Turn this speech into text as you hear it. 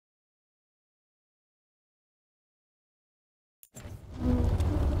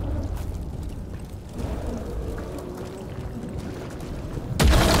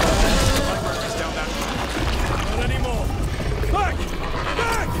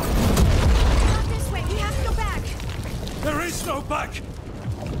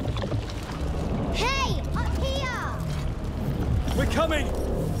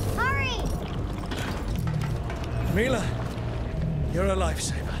Mila, you're a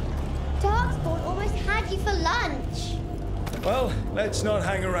lifesaver. Darkspawn almost had you for lunch. Well, let's not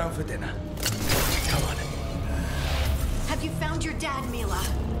hang around for dinner. Come on. Have you found your dad, Mila?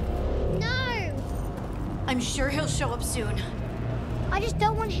 No! I'm sure he'll show up soon. I just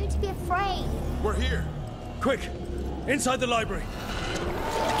don't want him to be afraid. We're here. Quick, inside the library.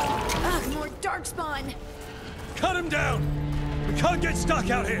 Ugh, more darkspawn. Cut him down! We can't get stuck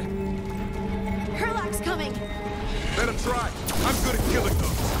out here! Herlock's coming. Let him try. I'm good at killing them.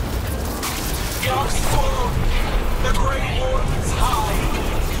 Darkspawn! The Great Wardens hide!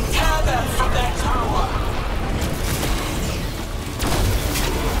 Tear them from their tower!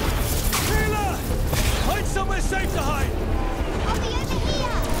 Mila! Find somewhere safe to hide! I'll be over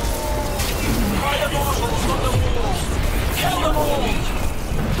here! By the mortals from the walls! Kill them all!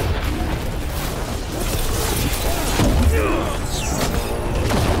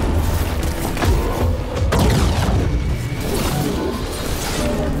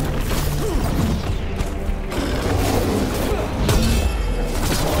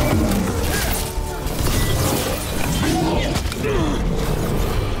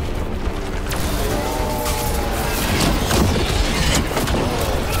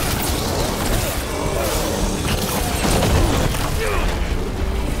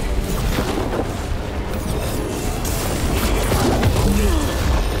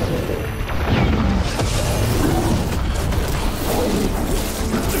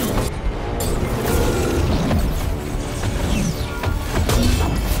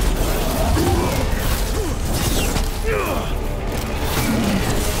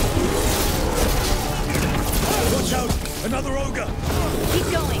 Another ogre! Keep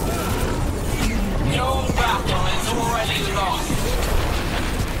going. Your battle is already lost.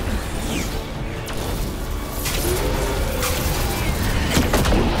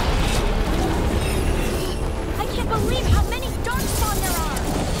 I can't believe how many darkspawn there are.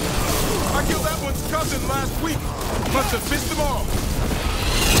 I killed that one's cousin last week. Must have pissed them off.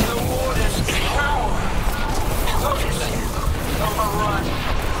 The Warden's power. Totally overrun.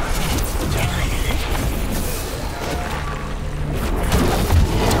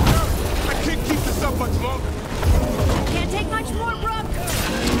 I can't keep this up much longer. Can't take much more, Brooke.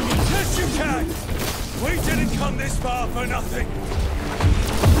 Yes, you can! We didn't come this far for nothing!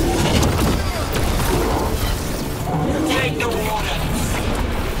 Take the Wardens.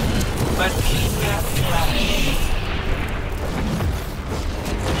 But keep their flesh.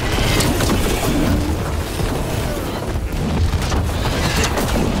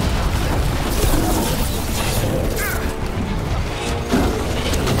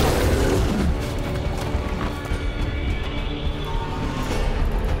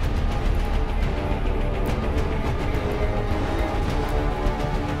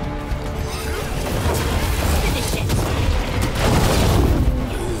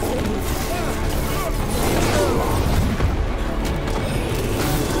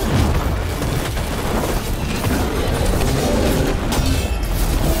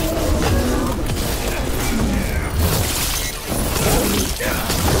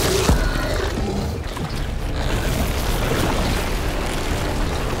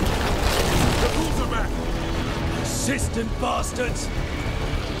 Persistent bastards!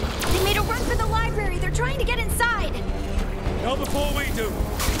 They made a run for the library. They're trying to get inside. Not before we do!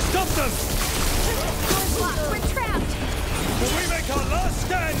 Stop them! Door's locked. We're trapped. But we make our last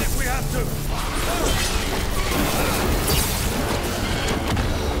stand if we have to!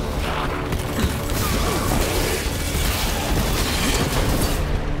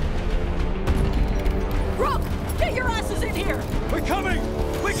 Brooke, get your asses in here. We're coming!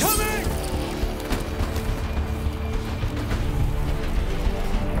 We're coming!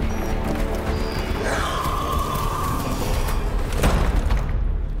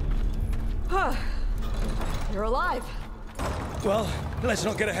 You're alive. Well, let's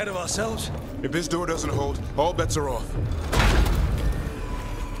not get ahead of ourselves. If this door doesn't hold, all bets are off.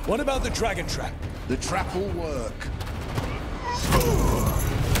 What about the dragon trap? The trap will work.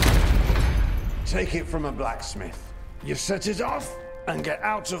 Take it from a blacksmith. You set it off and get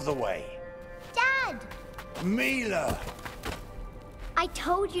out of the way. Dad! Mila! I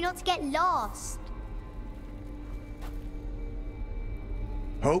told you not to get lost.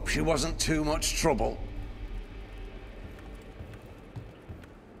 Hope she wasn't too much trouble.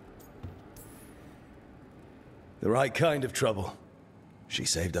 The right kind of trouble. She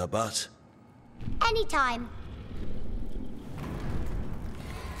saved our butts. Anytime.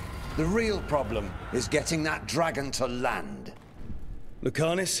 The real problem is getting that dragon to land.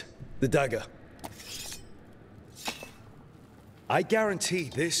 Lucanis, the dagger. I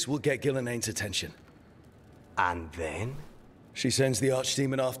guarantee this will get Gillenaine's attention. And then? She sends the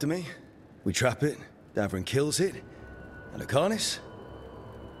archdemon after me. We trap it, Davrin kills it, and Akanis,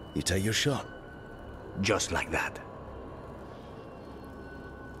 you take your shot. Just like that.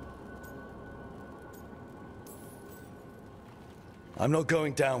 I'm not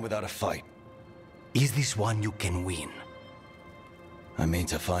going down without a fight. Is this one you can win? I mean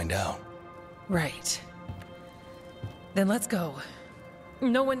to find out. Right. Then let's go.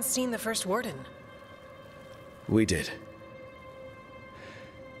 No one's seen the first warden. We did.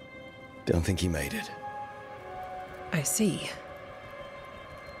 Don't think he made it. I see.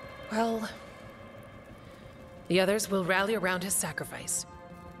 Well, the others will rally around his sacrifice.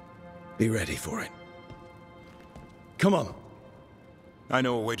 Be ready for it. Come on. I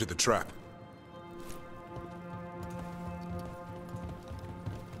know a way to the trap.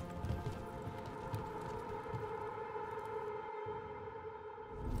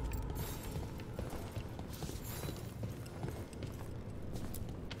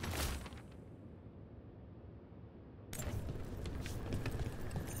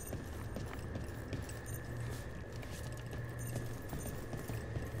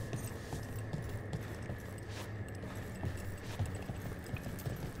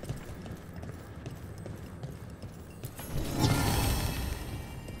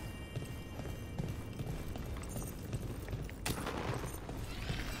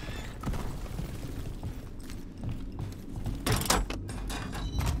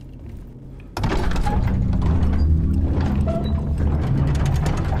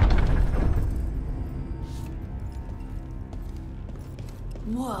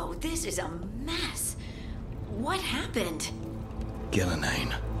 Whoa, this is a mess. What happened?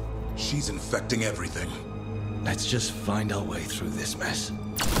 Gillenane. She's infecting everything. Let's just find our way through this mess.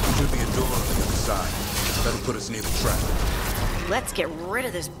 Should be a door on the other side. That'll put us near the trap. Let's get rid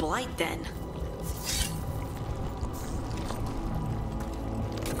of this blight then.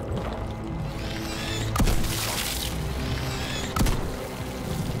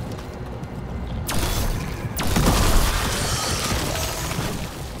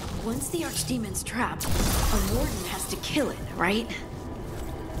 Once the Archdemon's trapped, a warden has to kill it, right?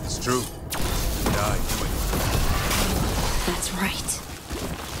 It's true. Die doing it. That's right.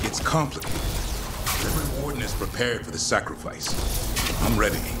 It's complicated. Every warden is prepared for the sacrifice. I'm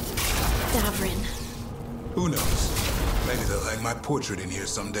ready. Davrin. Who knows? Maybe they'll hang my portrait in here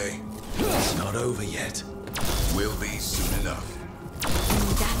someday. It's not over yet. Will be soon enough.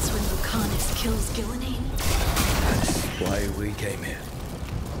 And that's when Lucanus kills Gillenane? That's why we came here.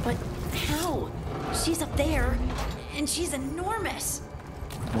 But how? She's up there, and she's enormous.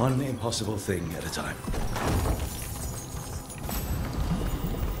 One impossible thing at a time.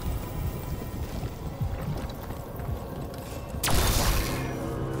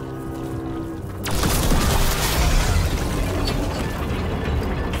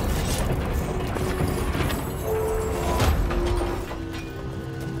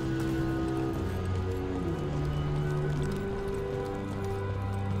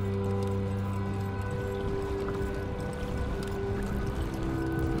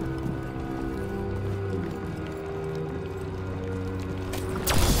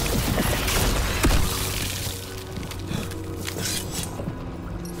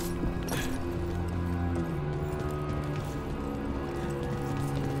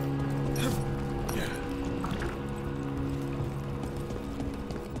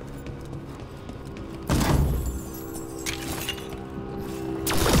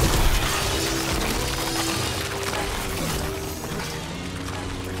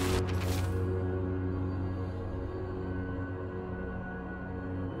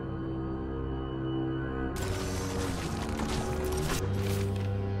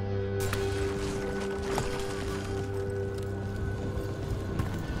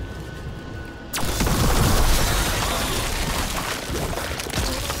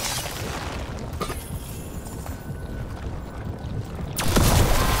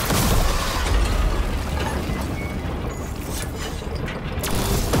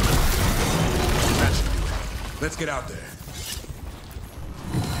 Let's get out there.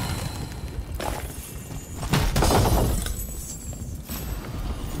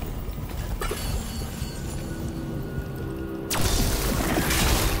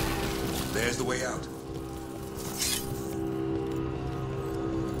 There's the way out.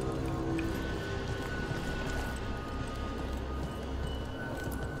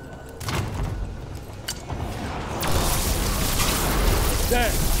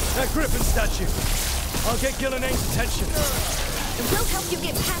 There! That Griffin statue! I'll get Gillenane's attention. We'll help you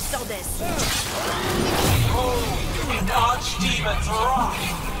get past all this. Oh, and Archdemon's rock!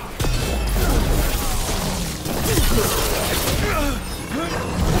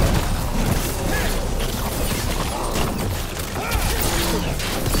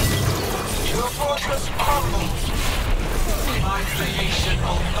 Your fortress crumbles. My creation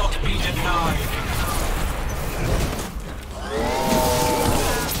will not be denied.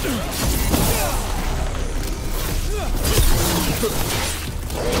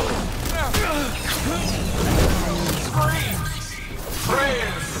 Screams,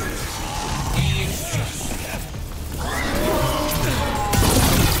 prayers,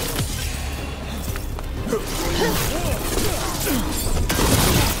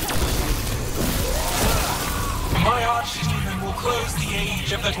 my archdemon will close the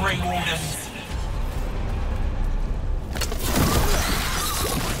age of the Grey Wardens.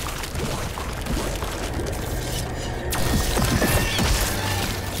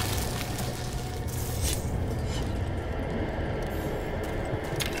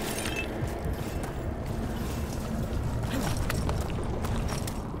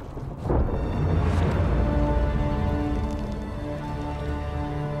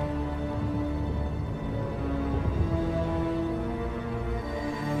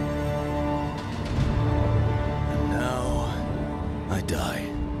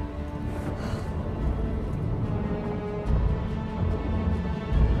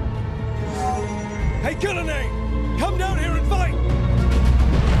 Come down here and fight!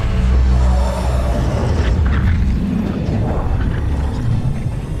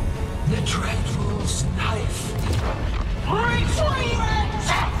 The Dreadful's knife. Retrieve it!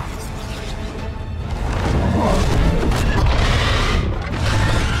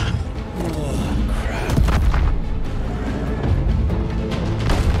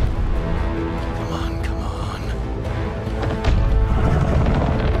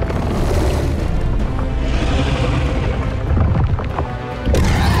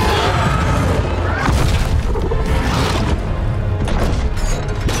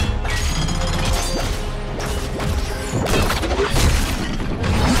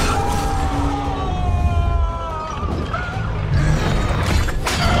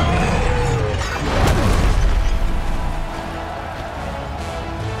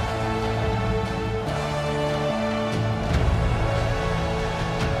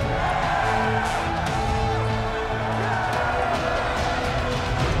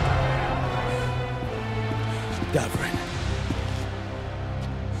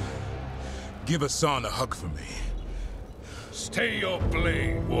 Give Hassan a hug for me. Stay your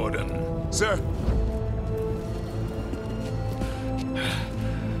blade, Warden. Sir.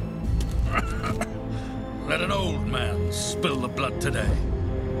 Let an old man spill the blood today,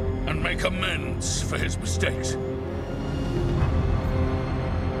 and make amends for his mistakes.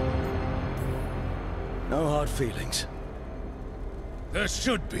 No hard feelings. There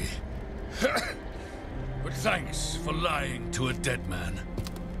should be. But thanks for lying to a dead man.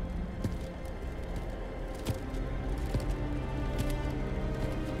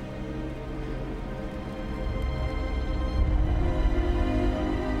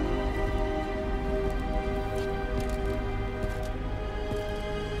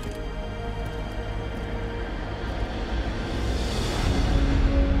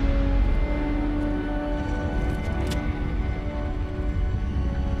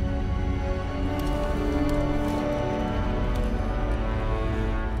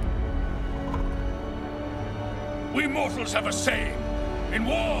 We mortals have a saying. In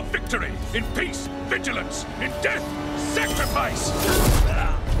war, victory. In peace, vigilance. In death, sacrifice.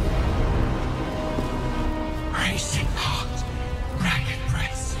 Racing heart, ragged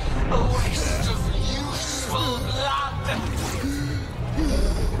breath, a waste of useful blood.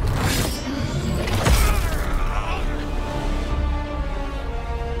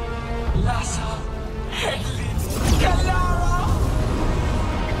 Lassa, Hedlin, Galara.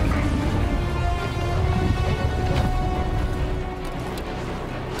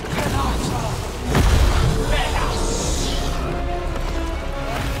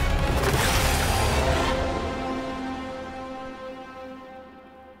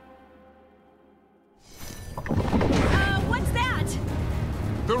 What's that?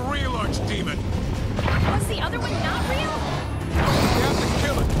 The real archdemon! Was the other one not real? We have to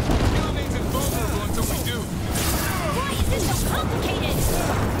kill it! Kill means invulnerable until we do. Why is this so complicated?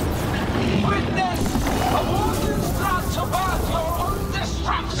 Witness a warden's plan to birth your own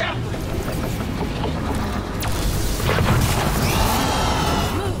destruction!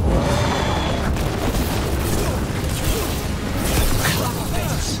 Clever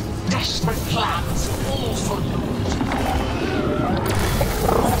desperate plans, all for loot.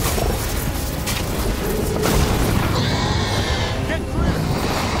 Get clear!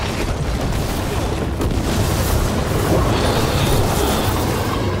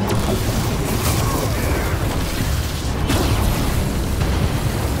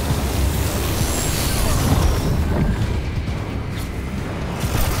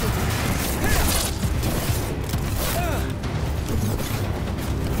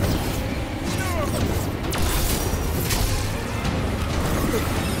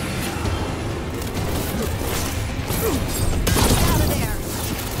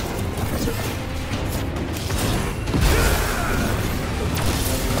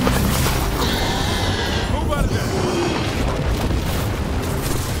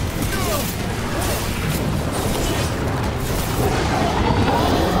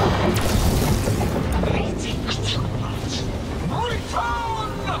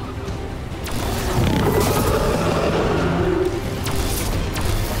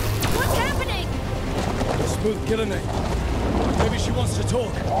 What's happening? Smooth killing me. Maybe she wants to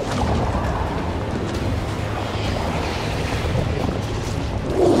talk.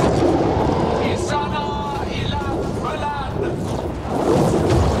 Isana ilan falan.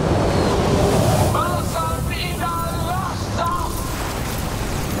 Masan inal lasta.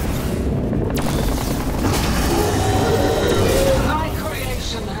 Thy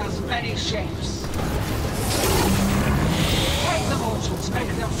creation has many shapes. Take the mortals,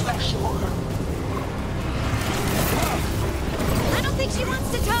 make their flesh your own. I don't think she wants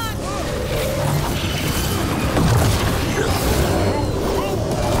to talk.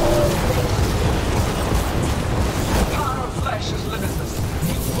 The power of flesh is limitless.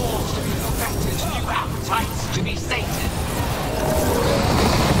 New forms to be perfected, new appetites to be sated.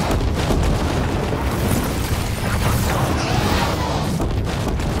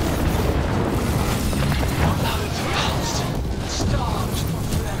 Starved for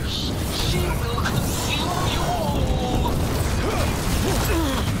flesh, she will consume you all.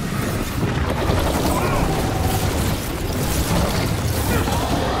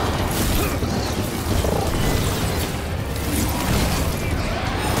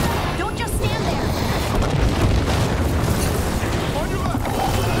 Don't just stand there.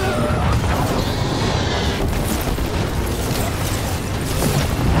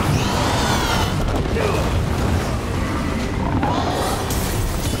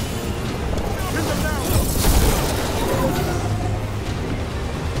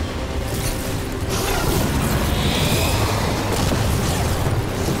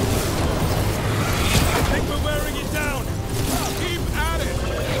 I think we're wearing it down. Keep at it.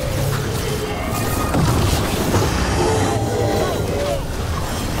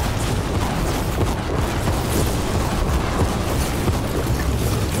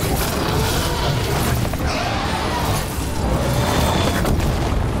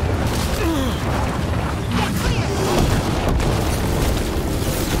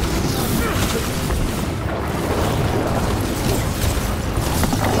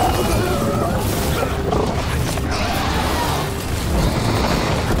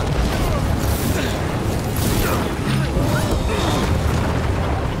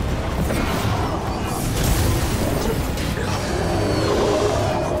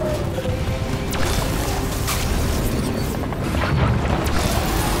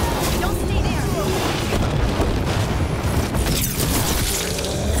 Don't stay there.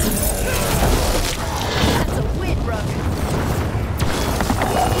 That's a win, Rook.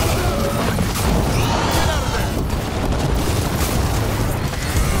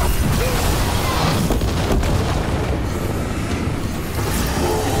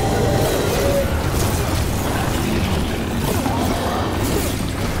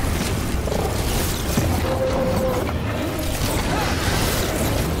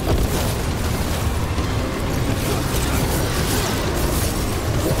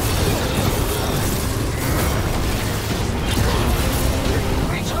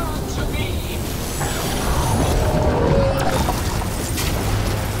 Return to me.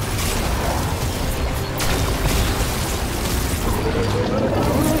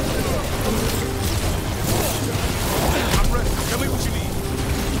 I'm ready. Tell me what you need.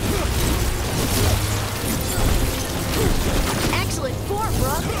 Excellent form,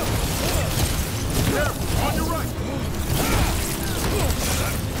 Rook. There, on your right.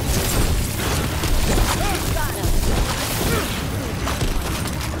 Got him.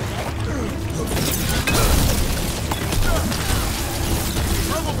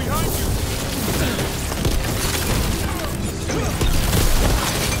 Trouble behind you.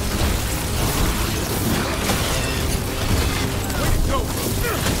 Way to go.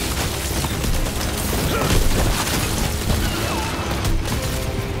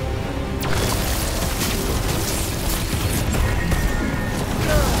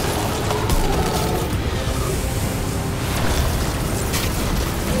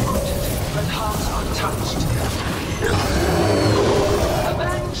 But heart untouched.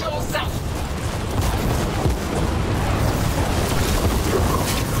 Avenge yourself.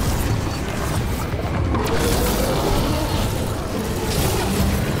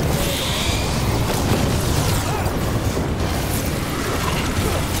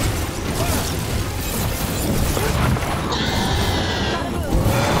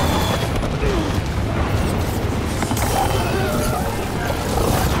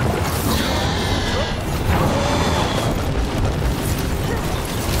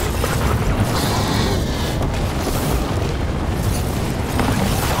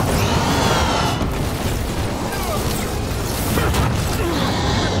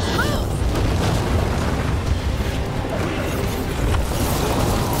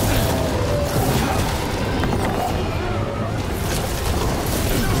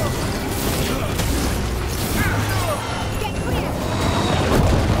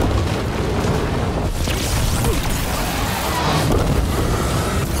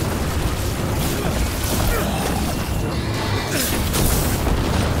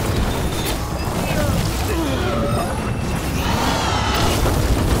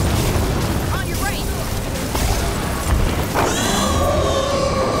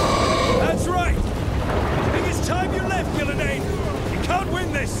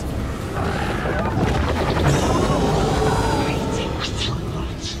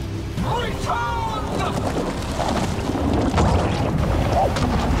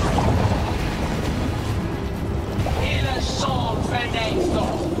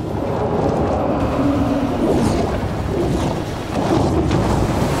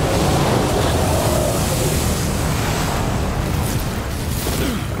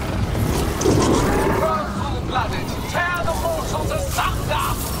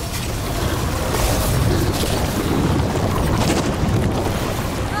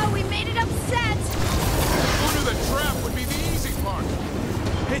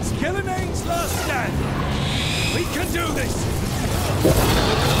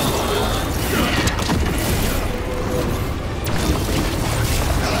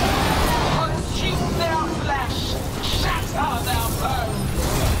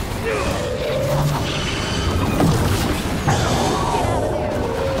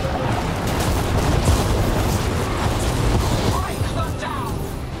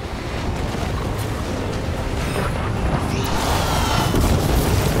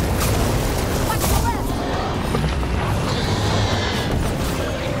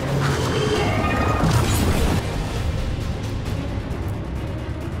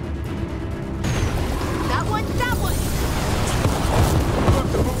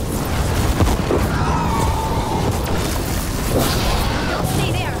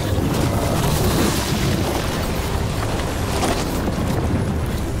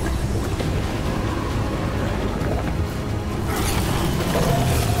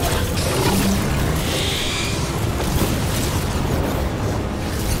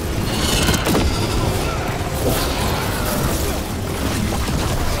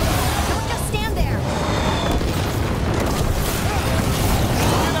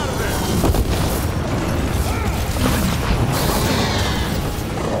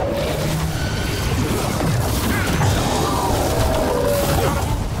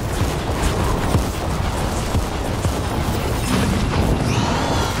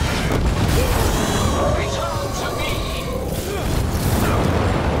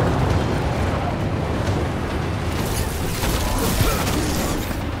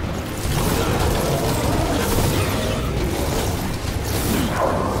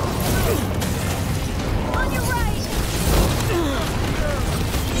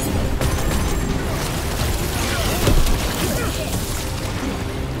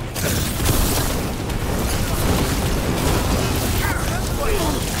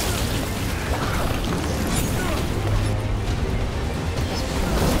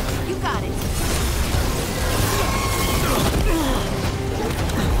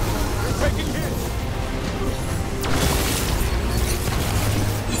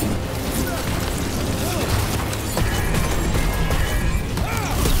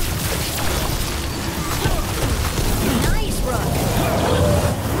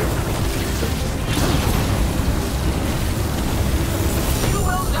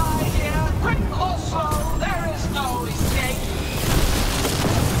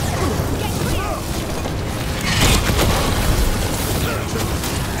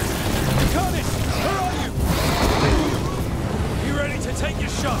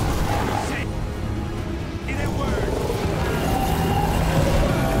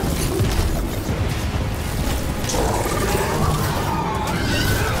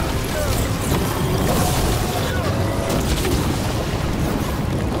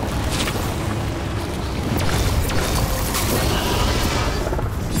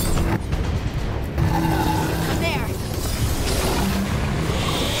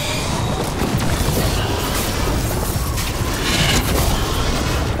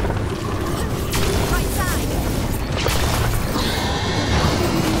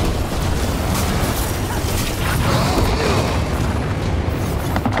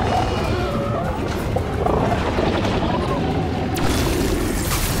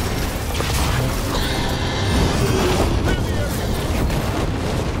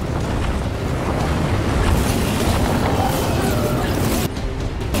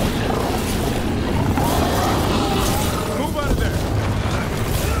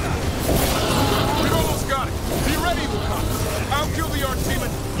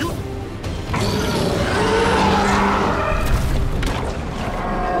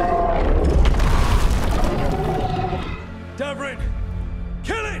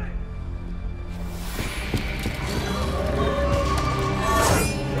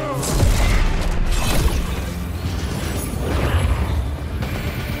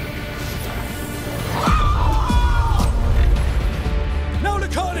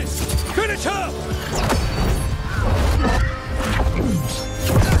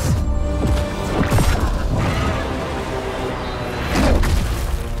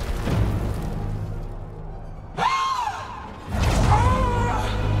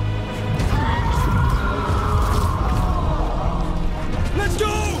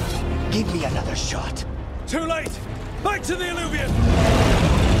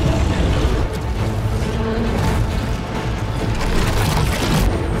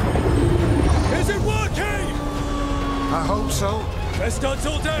 studs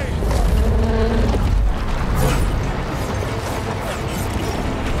all day!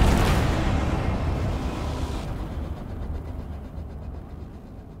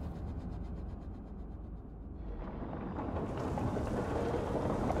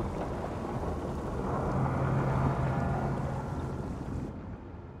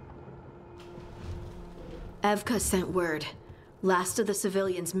 Evka sent word. Last of the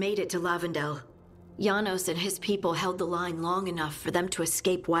civilians made it to Lavendel. Janos and his people held the line long enough for them to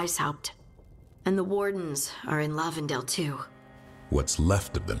escape Weishaupt. And the Wardens are in Lavendel too. What's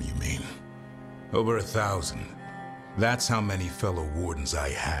left of them, you mean? Over 1,000. That's how many fellow Wardens I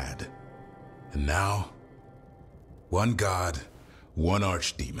had. And now? One god, one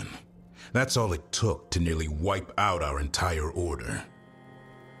archdemon. That's all it took to nearly wipe out our entire order.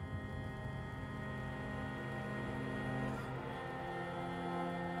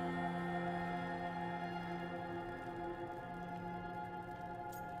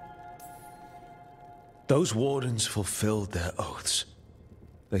 Those Wardens fulfilled their oaths.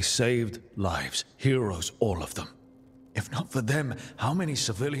 They saved lives, heroes, all of them. If not for them, how many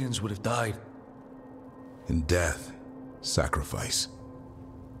civilians would have died? In death, sacrifice.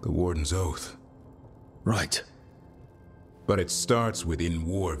 The Warden's oath. Right. But it starts with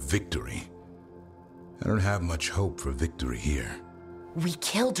in-war victory. I don't have much hope for victory here. We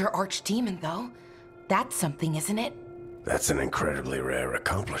killed her archdemon, though. That's something, isn't it? That's an incredibly rare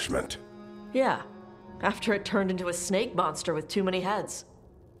accomplishment. Yeah. After it turned into a snake monster with too many heads.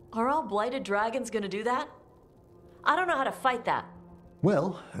 Are all blighted dragons gonna do that? I don't know how to fight that.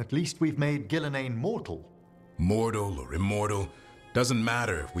 Well, at least we've made Gillenane mortal. Mortal or immortal, doesn't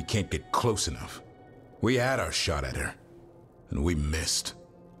matter if we can't get close enough. We had our shot at her, and we missed.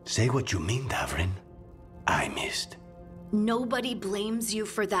 Say what you mean, Davrin. I missed. Nobody blames you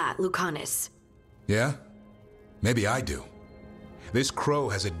for that, Lucanus. Yeah? Maybe I do. This crow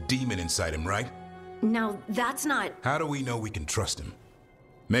has a demon inside him, right? Now, that's not... How do we know we can trust him?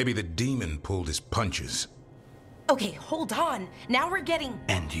 Maybe the demon pulled his punches. Okay, hold on. Now we're getting...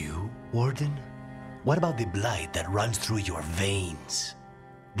 And you, Warden? What about the blight that runs through your veins?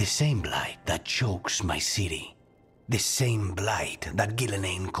 The same blight that chokes my city. The same blight that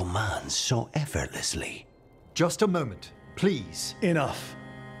Gillenane commands so effortlessly. Just a moment, please. Enough.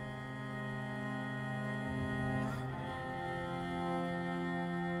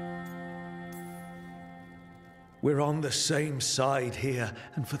 We're on the same side here,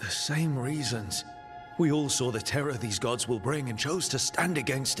 and for the same reasons. We all saw the terror these gods will bring and chose to stand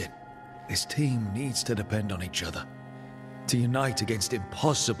against it. This team needs to depend on each other. To unite against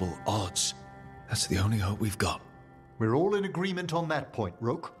impossible odds. That's the only hope we've got. We're all in agreement on that point,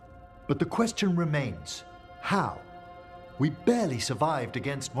 Rook. But the question remains, how? We barely survived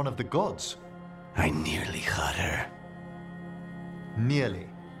against one of the gods. I nearly had her. Nearly.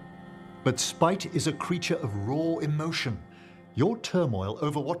 But spite is a creature of raw emotion. Your turmoil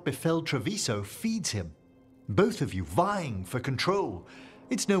over what befell Treviso feeds him. Both of you vying for control.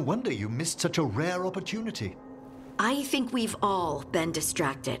 It's no wonder you missed such a rare opportunity. I think we've all been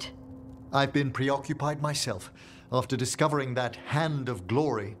distracted. I've been preoccupied myself after discovering that hand of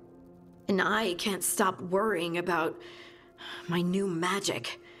glory. And I can't stop worrying about my new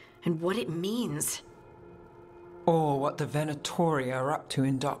magic and what it means. Or what the Venatori are up to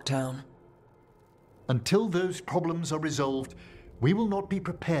in Docktown. Until those problems are resolved, we will not be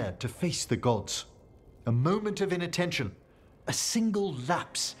prepared to face the gods. A moment of inattention, a single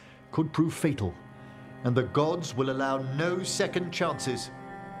lapse, could prove fatal, and the gods will allow no second chances.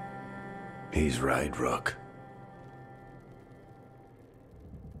 He's right, Rook.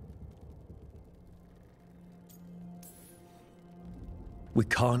 We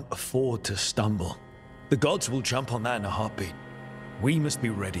can't afford to stumble. The gods will jump on that in a heartbeat. We must be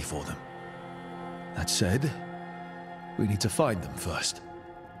ready for them. That said, we need to find them first.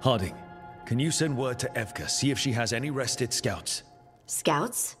 Harding, can you send word to Evka, see if she has any rested scouts?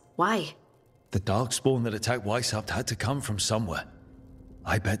 Scouts? Why? The Darkspawn that attacked Weishaupt had to come from somewhere.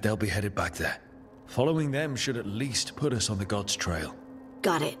 I bet they'll be headed back there. Following them should at least put us on the gods' trail.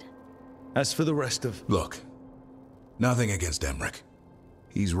 Got it. As for the rest of... Look, nothing against Emmerich.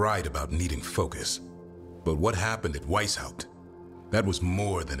 He's right about needing focus. But what happened at Weishaupt? That was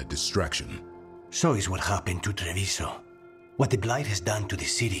more than a distraction. So is what happened to Treviso. What the Blight has done to the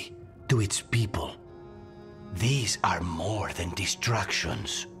city, to its people. These are more than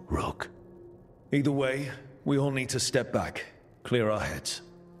distractions, Rook. Either way, we all need to step back, clear our heads.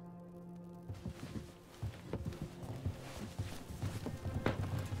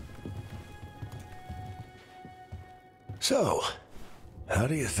 So, how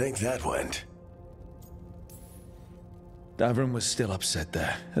do you think that went? Davrin was still upset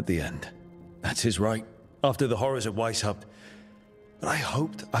there, at the end. That's his right, after the horrors at Weishaupt. But I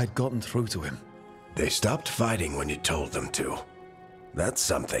hoped I'd gotten through to him. They stopped fighting when you told them to. That's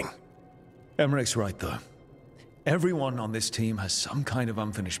something. Emmerich's right, though. Everyone on this team has some kind of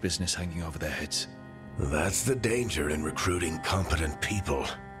unfinished business hanging over their heads. That's the danger in recruiting competent people.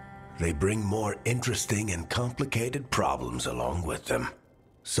 They bring more interesting and complicated problems along with them.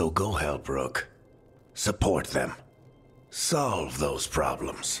 So go help Rook. Support them. Solve those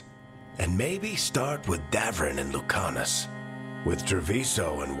problems. And maybe start with Davrin and Lucanus. With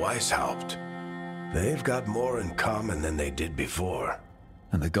Treviso and Weishaupt. They've got more in common than they did before.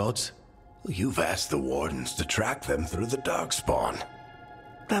 And the gods? You've asked the Wardens to track them through the Darkspawn.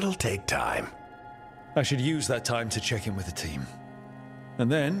 That'll take time. I should use that time to check in with the team. And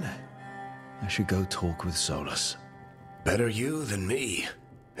then, I should go talk with Solus. Better you than me.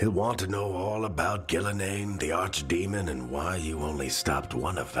 He'll want to know all about Gillenane, the Archdemon, and why you only stopped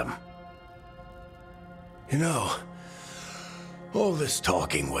one of them. You know, all this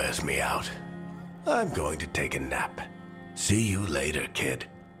talking wears me out. I'm going to take a nap. See you later, kid.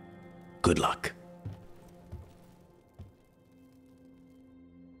 Good luck.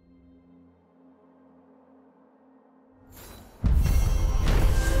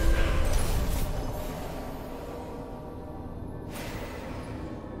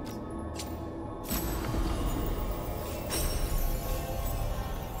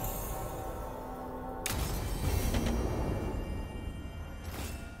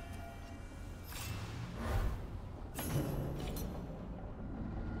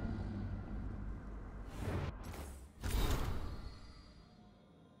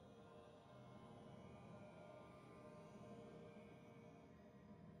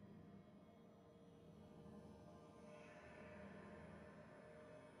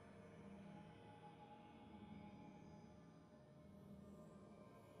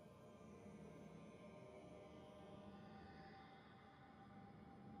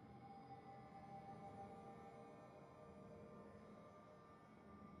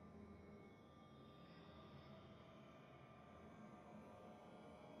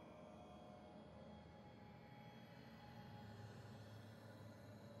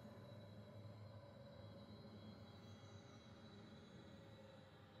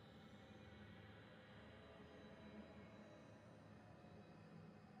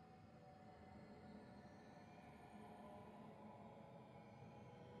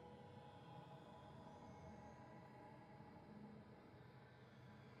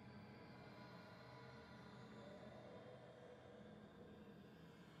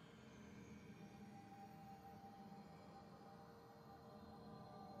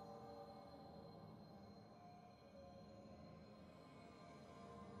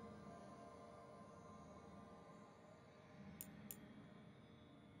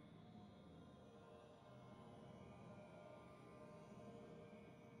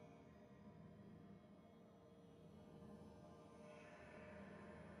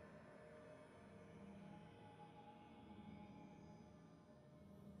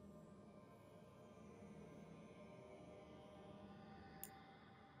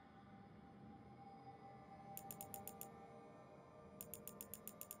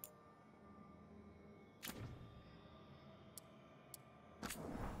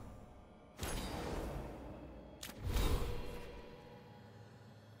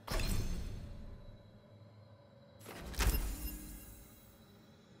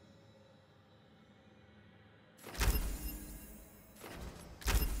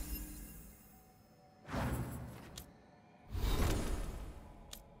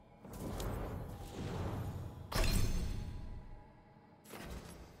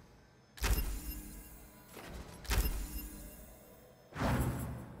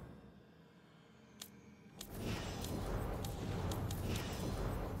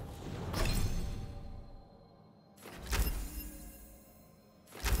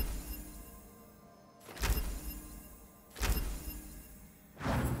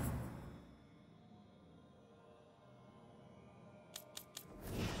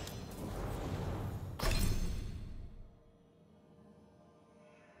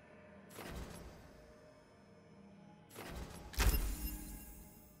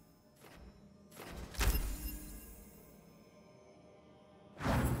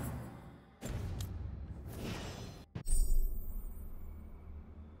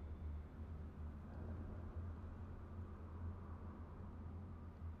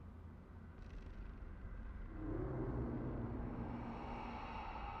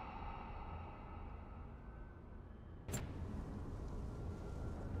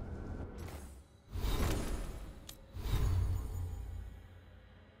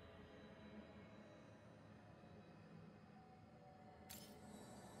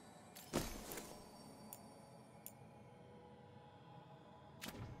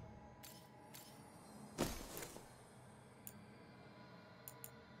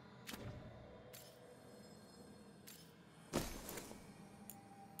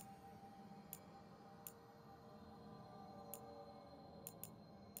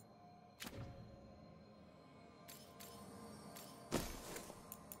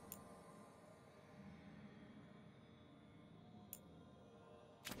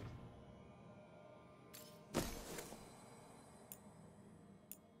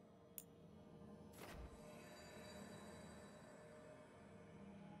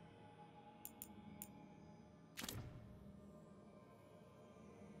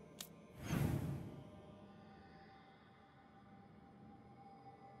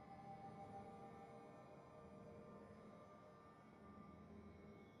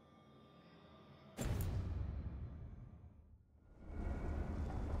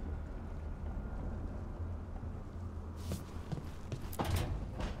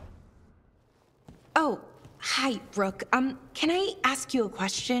 Hi, Rook. Can I ask you a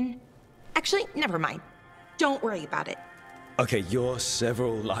question? Actually, never mind. Don't worry about it. Okay, you're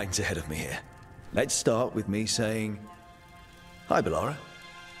several lines ahead of me here. Let's start with me saying, hi, Bellara.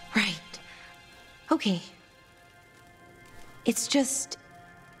 Right. Okay. It's just,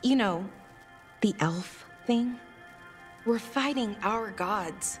 you know, the elf thing. We're fighting our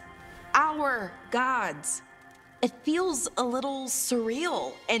gods. Our gods. It feels a little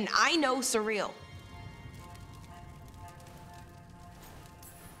surreal, and I know surreal.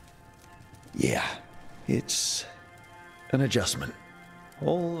 Yeah, it's an adjustment.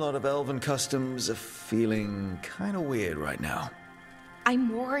 Whole lot of elven customs are feeling kind of weird right now.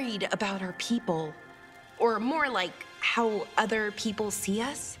 I'm worried about our people. Or more like how other people see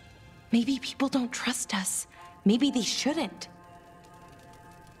us. Maybe people don't trust us. Maybe they shouldn't.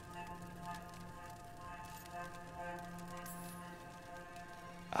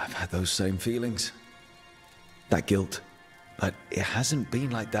 I've had those same feelings. That guilt. But it hasn't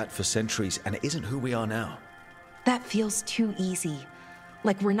been like that for centuries, and it isn't who we are now. That feels too easy.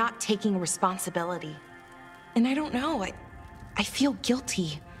 Like we're not taking responsibility. And I don't know, I feel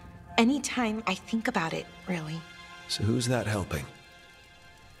guilty. Anytime I think about it, really. So who's that helping?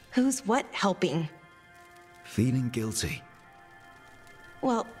 Who's what helping? Feeling guilty.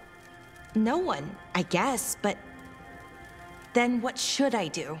 Well, no one, I guess, but then what should I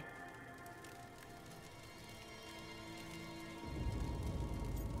do?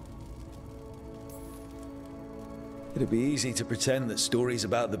 It'd be easy to pretend that stories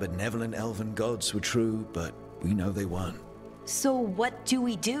about the benevolent elven gods were true, but we know they weren't. So what do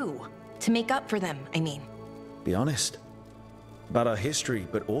we do? To make up for them, I mean. Be honest. About our history,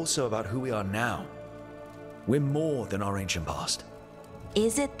 but also about who we are now. We're more than our ancient past.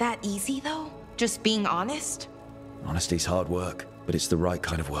 Is it that easy, though? Just being honest? Honesty's hard work, but it's the right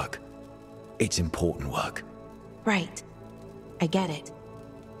kind of work. It's important work. Right. I get it.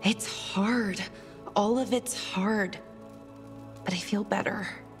 It's hard. All of it's hard. But I feel better.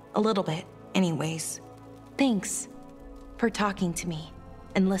 A little bit, anyways. Thanks for talking to me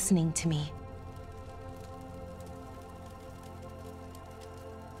and listening to me.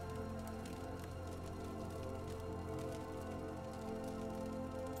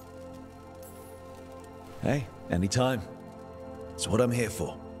 Hey, anytime. It's what I'm here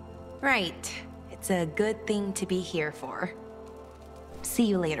for. Right. It's a good thing to be here for. See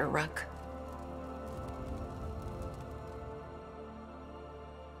you later, Rook.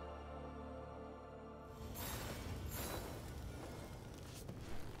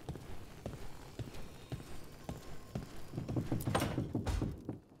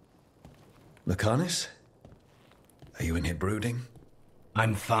 Lucanus? Are you in here brooding?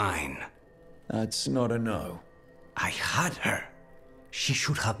 I'm fine. That's not a no. I had her. She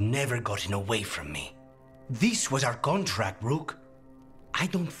should have never gotten away from me. This was our contract, Rook. I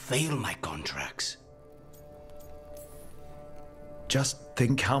don't fail my contracts. Just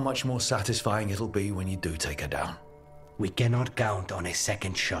think how much more satisfying it'll be when you do take her down. We cannot count on a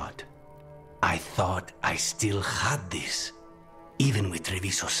second shot. I thought I still had this. Even with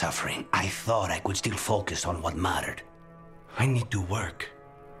Treviso suffering, I thought I could still focus on what mattered. I need to work.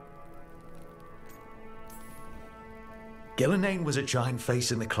 Gillenane was a giant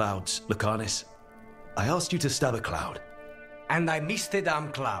face in the clouds, Lucanus. I asked you to stab a cloud. And I missed the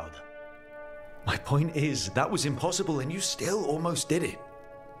damn cloud. My point is, that was impossible and you still almost did it.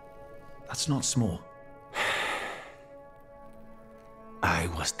 That's not small. I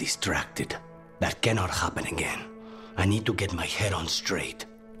was distracted. That cannot happen again. I need to get my head on straight.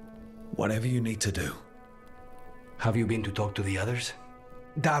 Whatever you need to do. Have you been to talk to the others?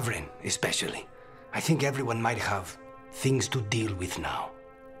 Davrin, especially. I think everyone might have things to deal with now.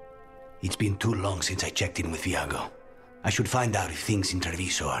 It's been too long since I checked in with Viago. I should find out if things in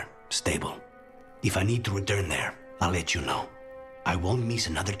Treviso are stable. If I need to return there, I'll let you know. I won't miss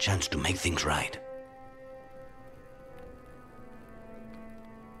another chance to make things right.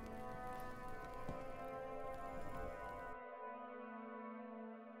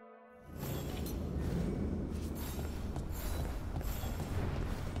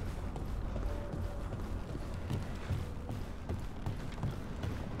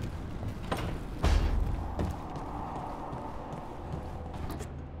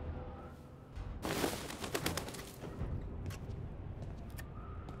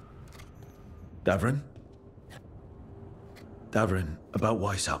 Davrin? Davrin, about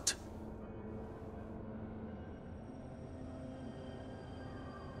Weishaupt.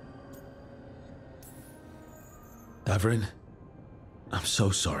 Davrin, I'm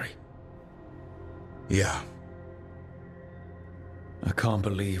so sorry. Yeah. I can't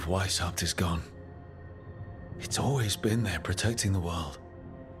believe Weishaupt is gone. It's always been there, protecting the world.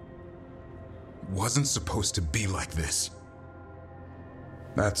 It wasn't supposed to be like this.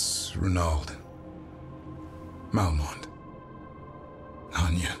 That's Renaud. Malmond.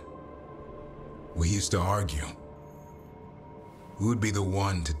 Anya. We used to argue. Who'd be the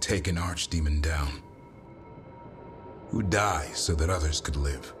one to take an archdemon down? Who'd die so that others could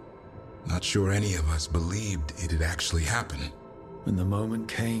live? Not sure any of us believed it'd actually happen. When the moment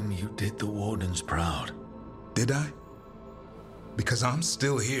came, you did the Wardens proud. Did I? Because I'm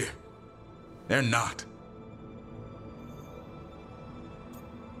still here. They're not.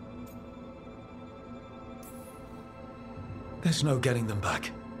 There's no getting them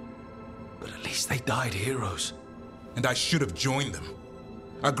back. But at least they died heroes. And I should have joined them.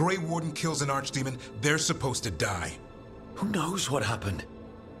 A Grey Warden kills an archdemon, they're supposed to die. Who knows what happened?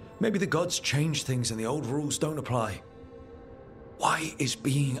 Maybe the gods changed things and the old rules don't apply. Why is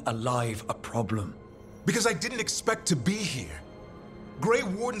being alive a problem? Because I didn't expect to be here. Grey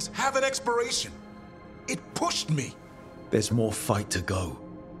Wardens have an expiration. It pushed me. There's more fight to go.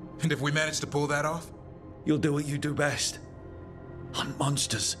 And if we manage to pull that off? You'll do what you do best. Hunt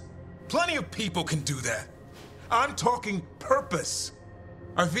monsters. Plenty of people can do that. I'm talking purpose.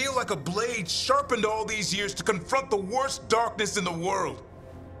 I feel like a blade sharpened all these years to confront the worst darkness in the world.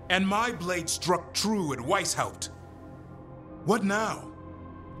 And my blade struck true at Weishaupt. What now?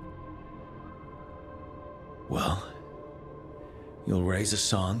 Well, you'll raise a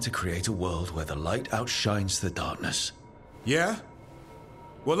San to create a world where the light outshines the darkness. Yeah?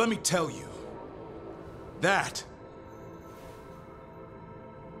 Well, let me tell you. That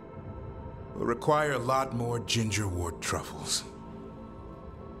will require a lot more gingerwort truffles.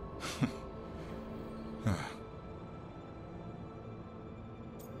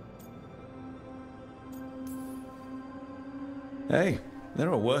 Hey, there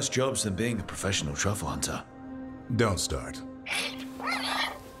are worse jobs than being a professional truffle hunter. Don't start.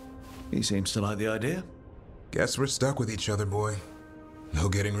 He seems to like the idea. Guess we're stuck with each other, boy. No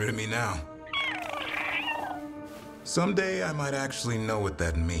getting rid of me now. Someday I might actually know what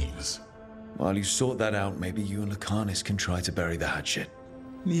that means. While you sort that out, maybe you and Lucanus can try to bury the hatchet.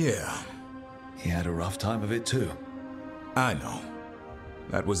 Yeah. He had a rough time of it too. I know.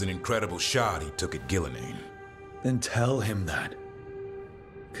 That was an incredible shot he took at Gillenane. Then tell him that.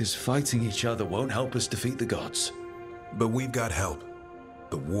 Because fighting each other won't help us defeat the gods. But we've got help.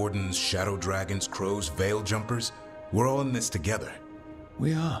 The Wardens, Shadow Dragons, Crows, Veil Jumpers, we're all in this together.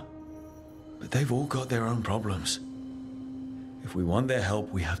 We are. But they've all got their own problems. If we want their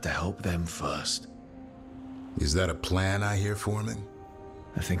help, we have to help them first. Is that a plan I hear forming?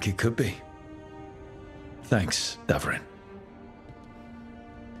 I think it could be. Thanks, Davrin.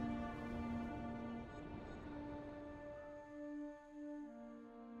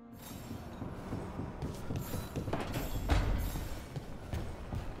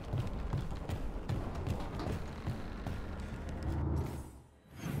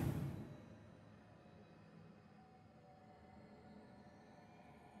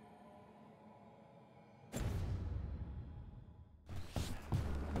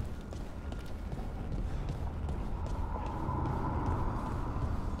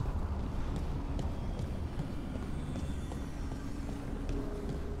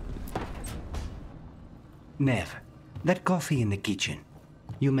 Nev, that coffee in the kitchen,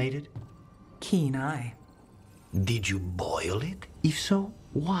 you made it? Keen eye. Did you boil it? If so,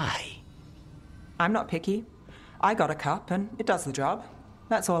 why? I'm not picky. I got a cup and it does the job.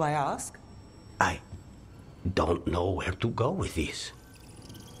 That's all I ask. I don't know where to go with this.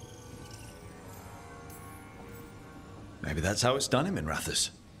 Maybe that's how it's done in Minrathous.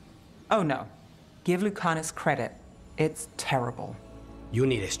 Oh no. Give Lucanus credit. It's terrible. You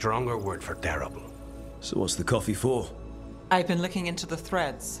need a stronger word for terrible. So what's the coffee for? I've been looking into the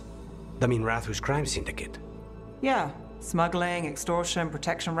threads. The Minrathous crime syndicate. Yeah. Smuggling, extortion,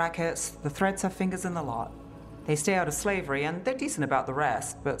 protection rackets. The threads have fingers in the lot. They stay out of slavery and they're decent about the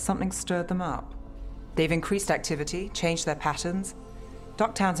rest, but something stirred them up. They've increased activity, changed their patterns.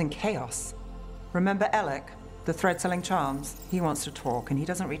 Docktown's in chaos. Remember Alec, the thread selling charms? He wants to talk and he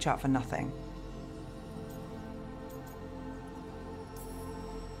doesn't reach out for nothing.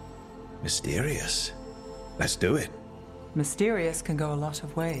 Mysterious. Let's do it. Mysterious can go a lot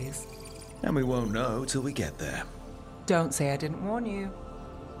of ways. And we won't know till we get there. Don't say I didn't warn you.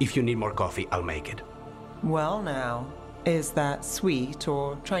 If you need more coffee, I'll make it. Well now, is that sweet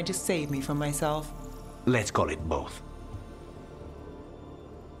or trying to save me from myself? Let's call it both.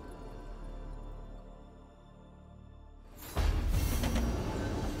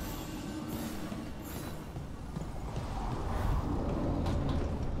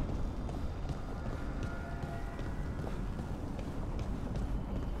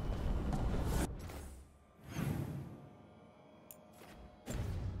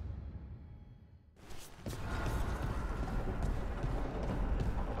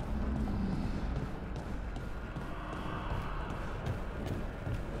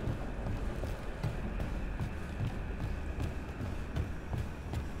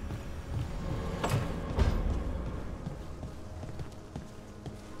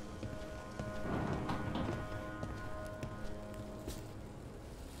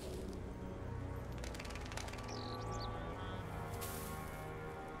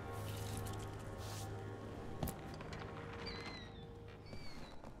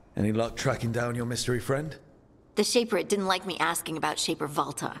 Any luck tracking down your mystery friend? The Shaper didn't like me asking about Shaper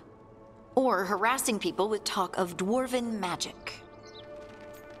Valta. Or harassing people with talk of dwarven magic.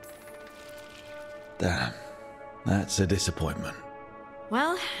 Damn. That's a disappointment.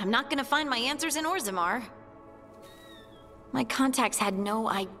 Well, I'm not gonna find my answers in Orzammar. My contacts had no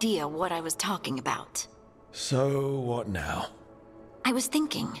idea what I was talking about. So, what now? I was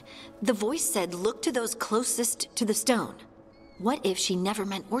thinking, the voice said look to those closest to the stone. What if she never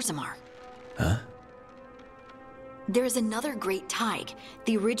meant Orzammar? Huh? There is another great Tig,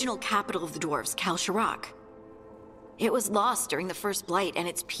 the original capital of the dwarves, Kalsharak. It was lost during the First Blight, and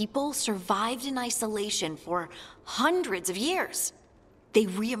its people survived in isolation for hundreds of years. They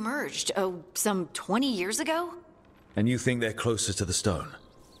re-emerged, some 20 years ago? And you think they're closer to the stone?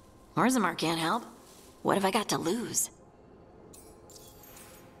 Orzammar can't help. What have I got to lose?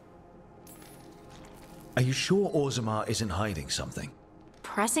 Are you sure Orzammar isn't hiding something?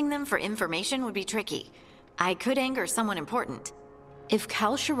 Pressing them for information would be tricky. I could anger someone important. If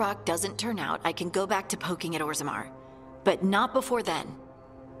Kalsharak doesn't turn out, I can go back to poking at Orzammar. But not before then.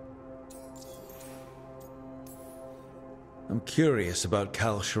 I'm curious about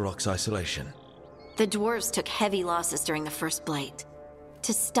Kalsharak's isolation. The dwarves took heavy losses during the First Blight.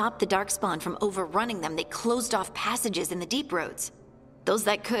 To stop the Darkspawn from overrunning them, they closed off passages in the deep roads. Those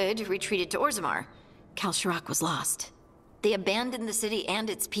that could retreated to Orzammar. Kalsharak was lost. They abandoned the city and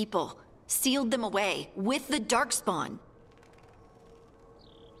its people, sealed them away with the Darkspawn.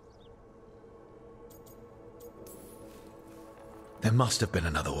 There must have been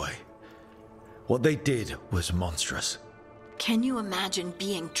another way. What they did was monstrous. Can you imagine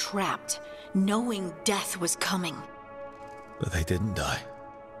being trapped, knowing death was coming? But they didn't die.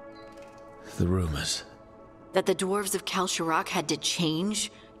 The rumors. That the dwarves of Kalsharak had to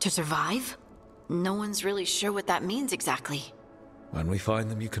change to survive? No one's really sure what that means exactly. When we find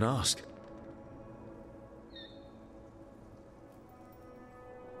them, you can ask.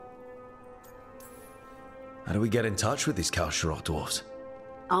 How do we get in touch with these Kalsharak dwarves?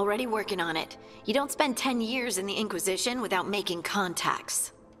 Already working on it. You don't spend 10 years in the Inquisition without making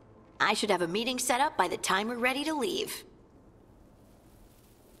contacts. I should have a meeting set up by the time we're ready to leave.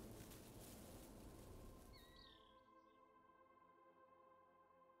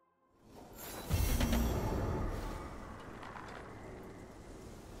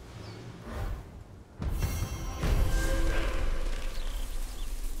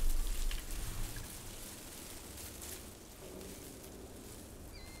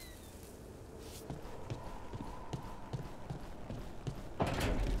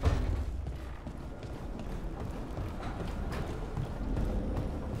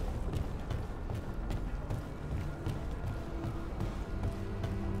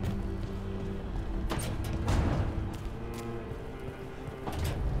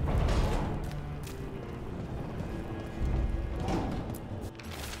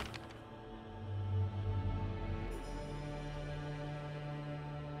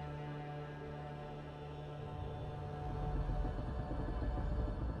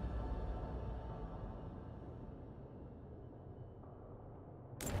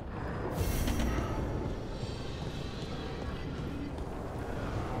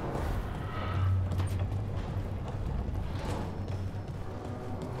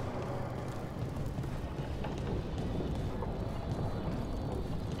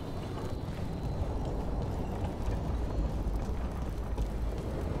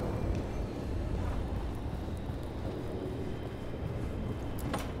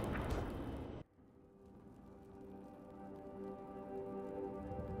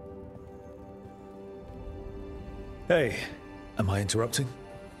 Hey, am I interrupting?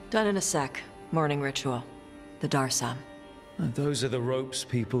 Done in a sec. Morning ritual. The Darsam. Those are the ropes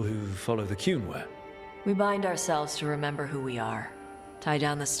people who follow the Qun wear. We bind ourselves to remember who we are. Tie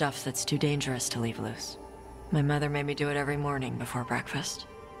down the stuff that's too dangerous to leave loose. My mother made me do it every morning before breakfast.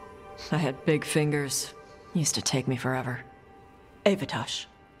 I had big fingers. Used to take me forever. Avatash.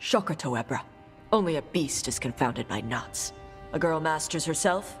 Shocker Toebra. Only a beast is confounded by knots. A girl masters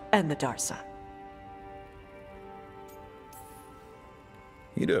herself and the Darsa.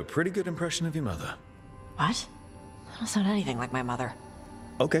 You do a pretty good impression of your mother. What? I don't sound anything like my mother.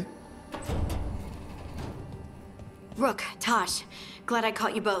 Okay. Rook, Tosh, glad I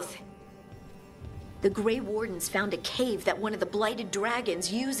caught you both. The Grey Wardens found a cave that one of the Blighted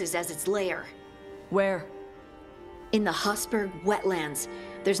Dragons uses as its lair. Where? In the Husberg wetlands.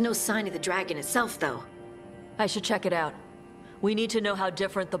 There's no sign of the dragon itself, though. I should check it out. We need to know how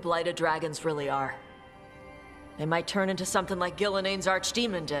different the Blighted Dragons really are. They might turn into something like Gillenane's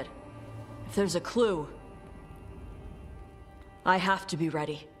archdemon did. If there's a clue, I have to be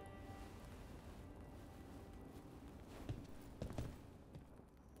ready.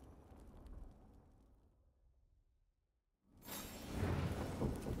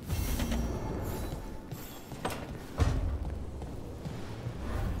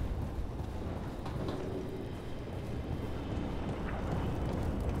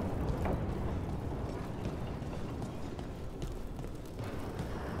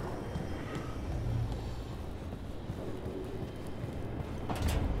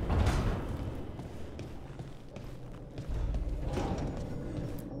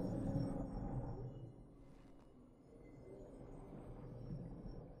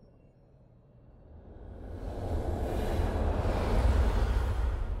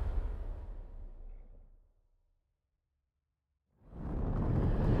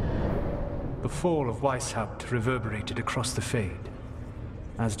 fall of Weishaupt reverberated across the Fade,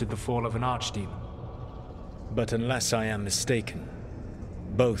 as did the fall of an archdemon. But unless I am mistaken,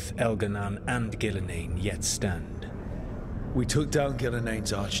 both Elganan and Gillenane yet stand. We took down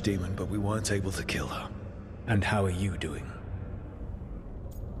Gillenane's archdemon, but we weren't able to kill her. And how are you doing?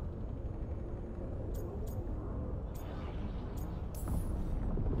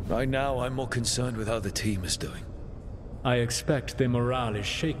 Right now, I'm more concerned with how the team is doing. I expect their morale is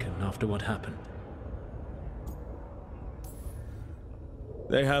shaken after what happened.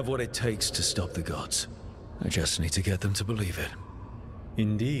 They have what it takes to stop the gods. I just need to get them to believe it.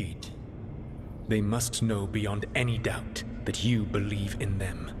 Indeed. They must know beyond any doubt that you believe in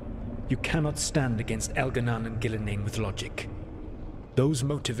them. You cannot stand against Elganan and Gillenane with logic. Those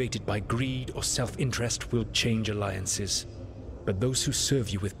motivated by greed or self-interest will change alliances. But those who serve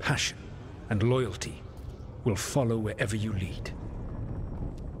you with passion and loyalty will follow wherever you lead.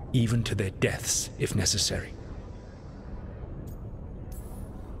 Even to their deaths, if necessary.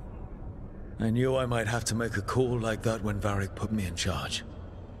 I knew I might have to make a call like that when Varric put me in charge.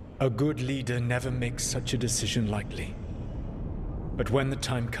 A good leader never makes such a decision lightly. But when the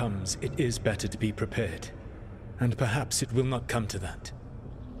time comes, it is better to be prepared. And perhaps it will not come to that.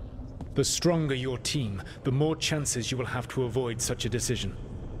 The stronger your team, the more chances you will have to avoid such a decision.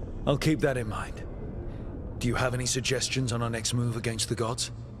 I'll keep that in mind. Do you have any suggestions on our next move against the gods?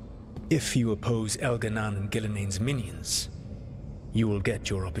 If you oppose Elganan and Gillenane's minions, you will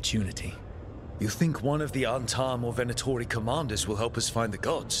get your opportunity. You think one of the Antam or Venatori commanders will help us find the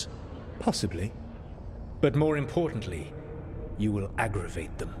gods? Possibly. But more importantly, you will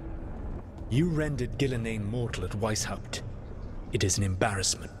aggravate them. You rendered Gillenane mortal at Weishaupt. It is an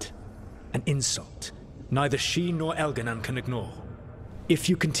embarrassment. An insult neither she nor Elganan can ignore. If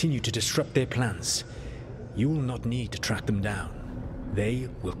you continue to disrupt their plans, you will not need to track them down. They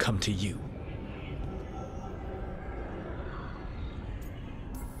will come to you.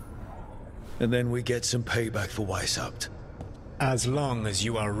 And then we get some payback for Weishaupt. As long as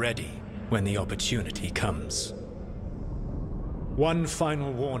you are ready when the opportunity comes. One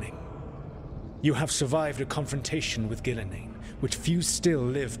final warning. You have survived a confrontation with Gillenane, which few still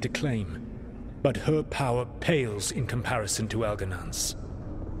live to claim. But her power pales in comparison to Elganan's.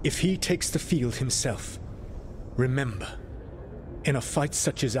 If he takes the field himself, remember, in a fight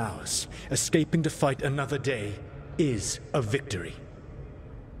such as ours, escaping to fight another day is a victory.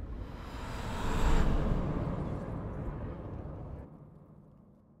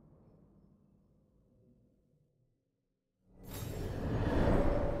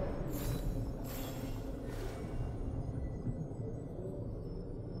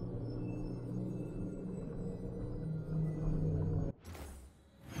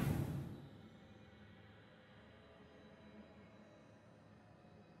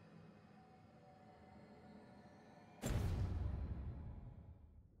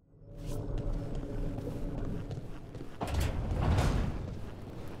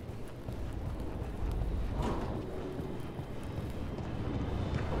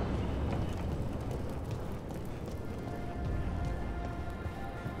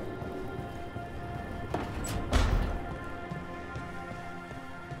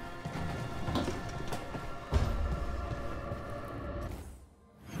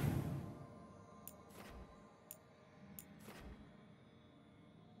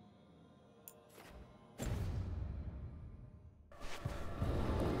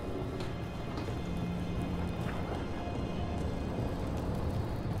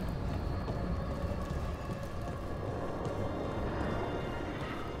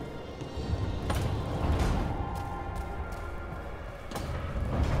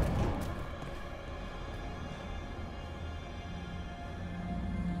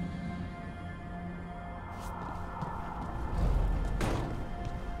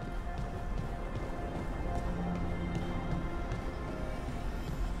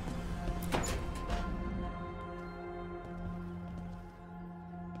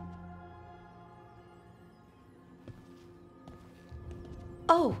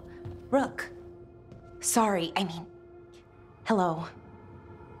 Oh, Rook. Sorry, hello.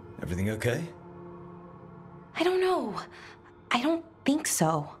 Everything okay? I don't know. I don't think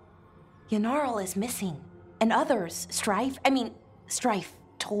so. Yanarl is missing. And others, Strife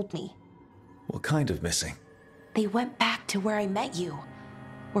told me. What kind of missing? They went back to where I met you.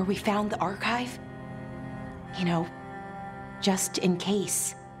 Where we found the archive. Just in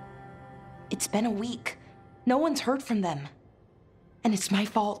case. It's been a week. No one's heard from them. And it's my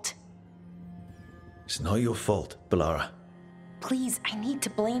fault. It's not your fault, Balara. Please, I need to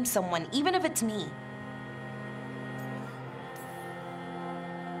blame someone, even if it's me.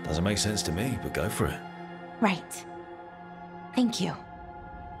 Doesn't make sense to me, but go for it. Right. Thank you.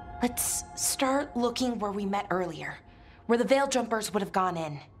 Let's start looking where we met earlier, where the Veil Jumpers would have gone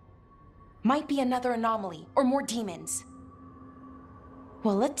in. Might be another anomaly, or more demons.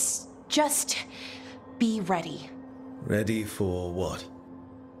 Well, let's just be ready. Ready for what?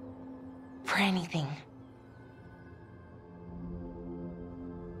 For anything.